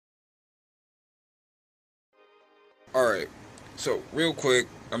Alright, so real quick,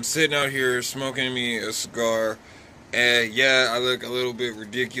 I'm sitting out here smoking me a cigar, and yeah, I look a little bit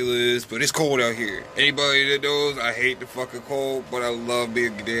ridiculous, but it's cold out here. Anybody that knows, I hate the fucking cold, but I love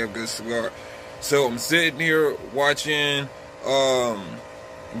being a damn good cigar. So I'm sitting here watching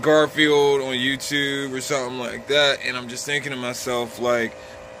Garfield on YouTube or something like that, and I'm just thinking to myself, like,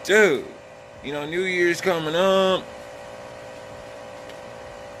 dude, New Year's coming up,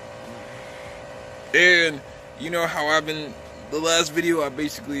 and you know how I've been, the last video I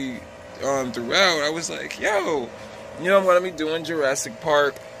basically throughout, I was like, yo, I'm gonna be doing Jurassic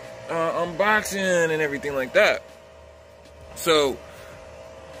Park unboxing and everything like that. So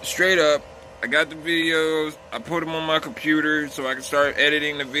straight up, I got the videos, I put them on my computer so I can start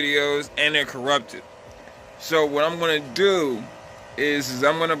editing the videos, and they're corrupted. So what I'm gonna do is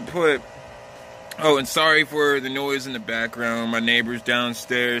I'm gonna put, oh, and sorry for the noise in the background, my neighbor's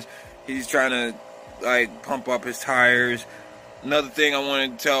downstairs, he's trying to like pump up his tires. Another thing I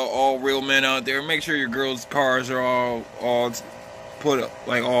want to tell all real men out there: make sure your girls' cars are all put up,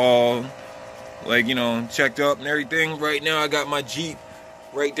 checked up and everything. Right now, I got my Jeep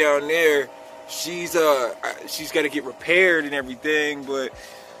right down there. She's got to get repaired and everything, but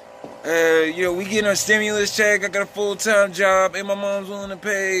we getting our stimulus check. I got a full-time job, and my mom's willing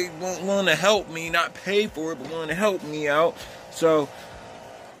to help me, not pay for it, but willing to help me out. So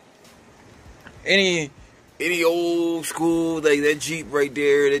any old school, like that Jeep right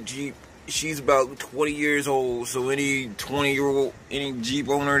there, that Jeep, she's about 20 years old. So any Jeep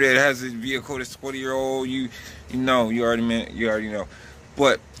owner that has a vehicle that's 20-year-old, you already know.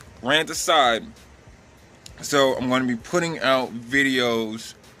 But rant aside, so I'm going to be putting out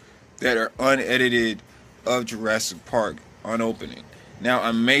videos that are unedited of Jurassic Park on opening. Now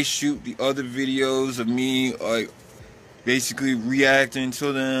I may shoot the other videos of me like basically reacting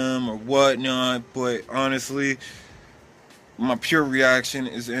to them or whatnot, but honestly, my pure reaction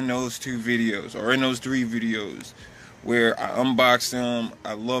is in those 2 videos, or in those 3 videos, where I unboxed them,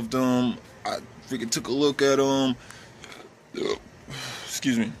 I loved them, I freaking took a look at them.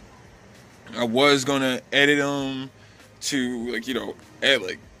 Excuse me. I was gonna edit them to add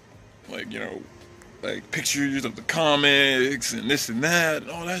like pictures of the comics and this and that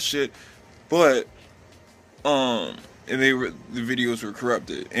and all that shit, but and the videos were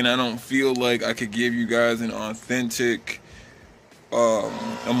corrupted, and I don't feel like I could give you guys an authentic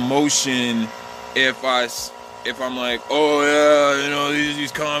emotion if I'm like, oh yeah,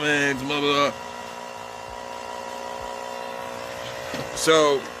 these comments, blah blah.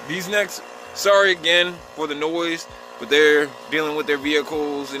 So sorry again for the noise, but they're dealing with their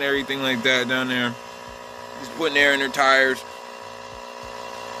vehicles and everything like that down there. Just putting air in their tires.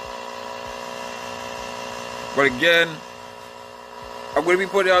 But again, I'm going to be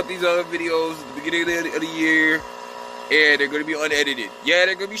putting out these other videos at the beginning of the year, and they're going to be unedited. Yeah,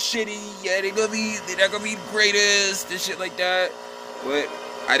 they're going to be shitty. Yeah, they're not going to be the greatest and shit like that. But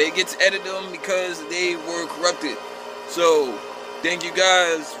I didn't get to edit them because they were corrupted. So thank you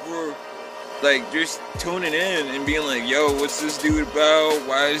guys for just tuning in and being like, yo, what's this dude about?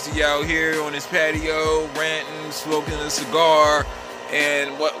 Why is he out here on his patio ranting, smoking a cigar,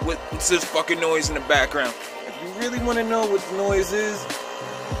 and what's this fucking noise in the background? If you really want to know what the noise is,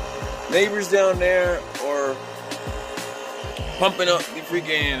 neighbors down there are pumping up the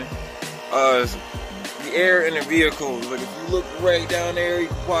freaking the air in their vehicles. Like, if you look right down there, you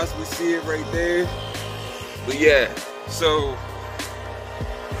can possibly see it right there. But yeah, so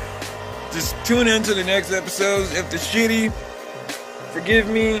just tune in to the next episodes. If they're shitty, forgive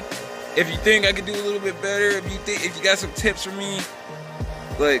me. If you think I could do a little bit better, if you got some tips for me,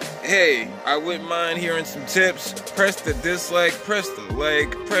 like, hey, I wouldn't mind hearing some tips. Press the dislike, press the like,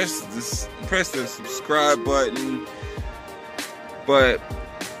 press the subscribe button. But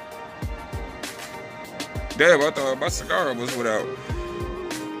damn, I thought my cigar was without.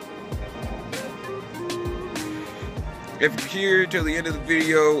 If you're here till the end of the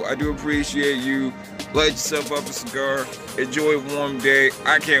video, I do appreciate you. Light yourself up a cigar. Enjoy a warm day.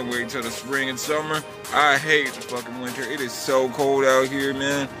 I can't wait till the spring and summer. I hate the fucking winter. It is so cold out here,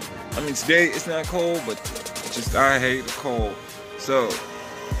 man. I mean, today it's not cold, but I hate the cold. So,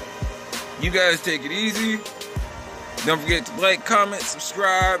 you guys take it easy. Don't forget to like, comment,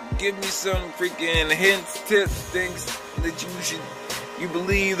 subscribe. Give me some freaking hints, tips, things that you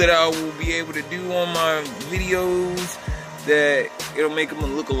believe that I will be able to do on my videos that it'll make them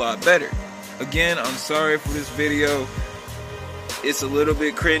look a lot better. Again, I'm sorry for this video. It's a little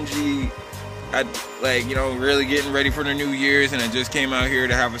bit cringy. I really getting ready for the New Year's, and I just came out here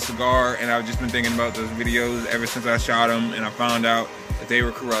to have a cigar, and I've just been thinking about those videos ever since I shot them, and I found out that they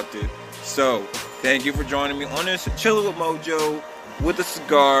were corrupted. So Thank you for joining me on this Chilling with Mojo with a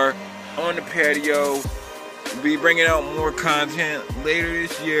cigar on the patio. We'll be bringing out more content later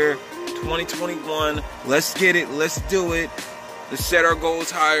this year, 2021. Let's get it. Let's do it. Let's set our goals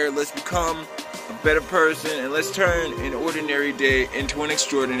higher. Let's become a better person. And let's turn an ordinary day into an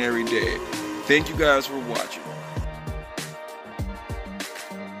extraordinary day. Thank you guys for watching.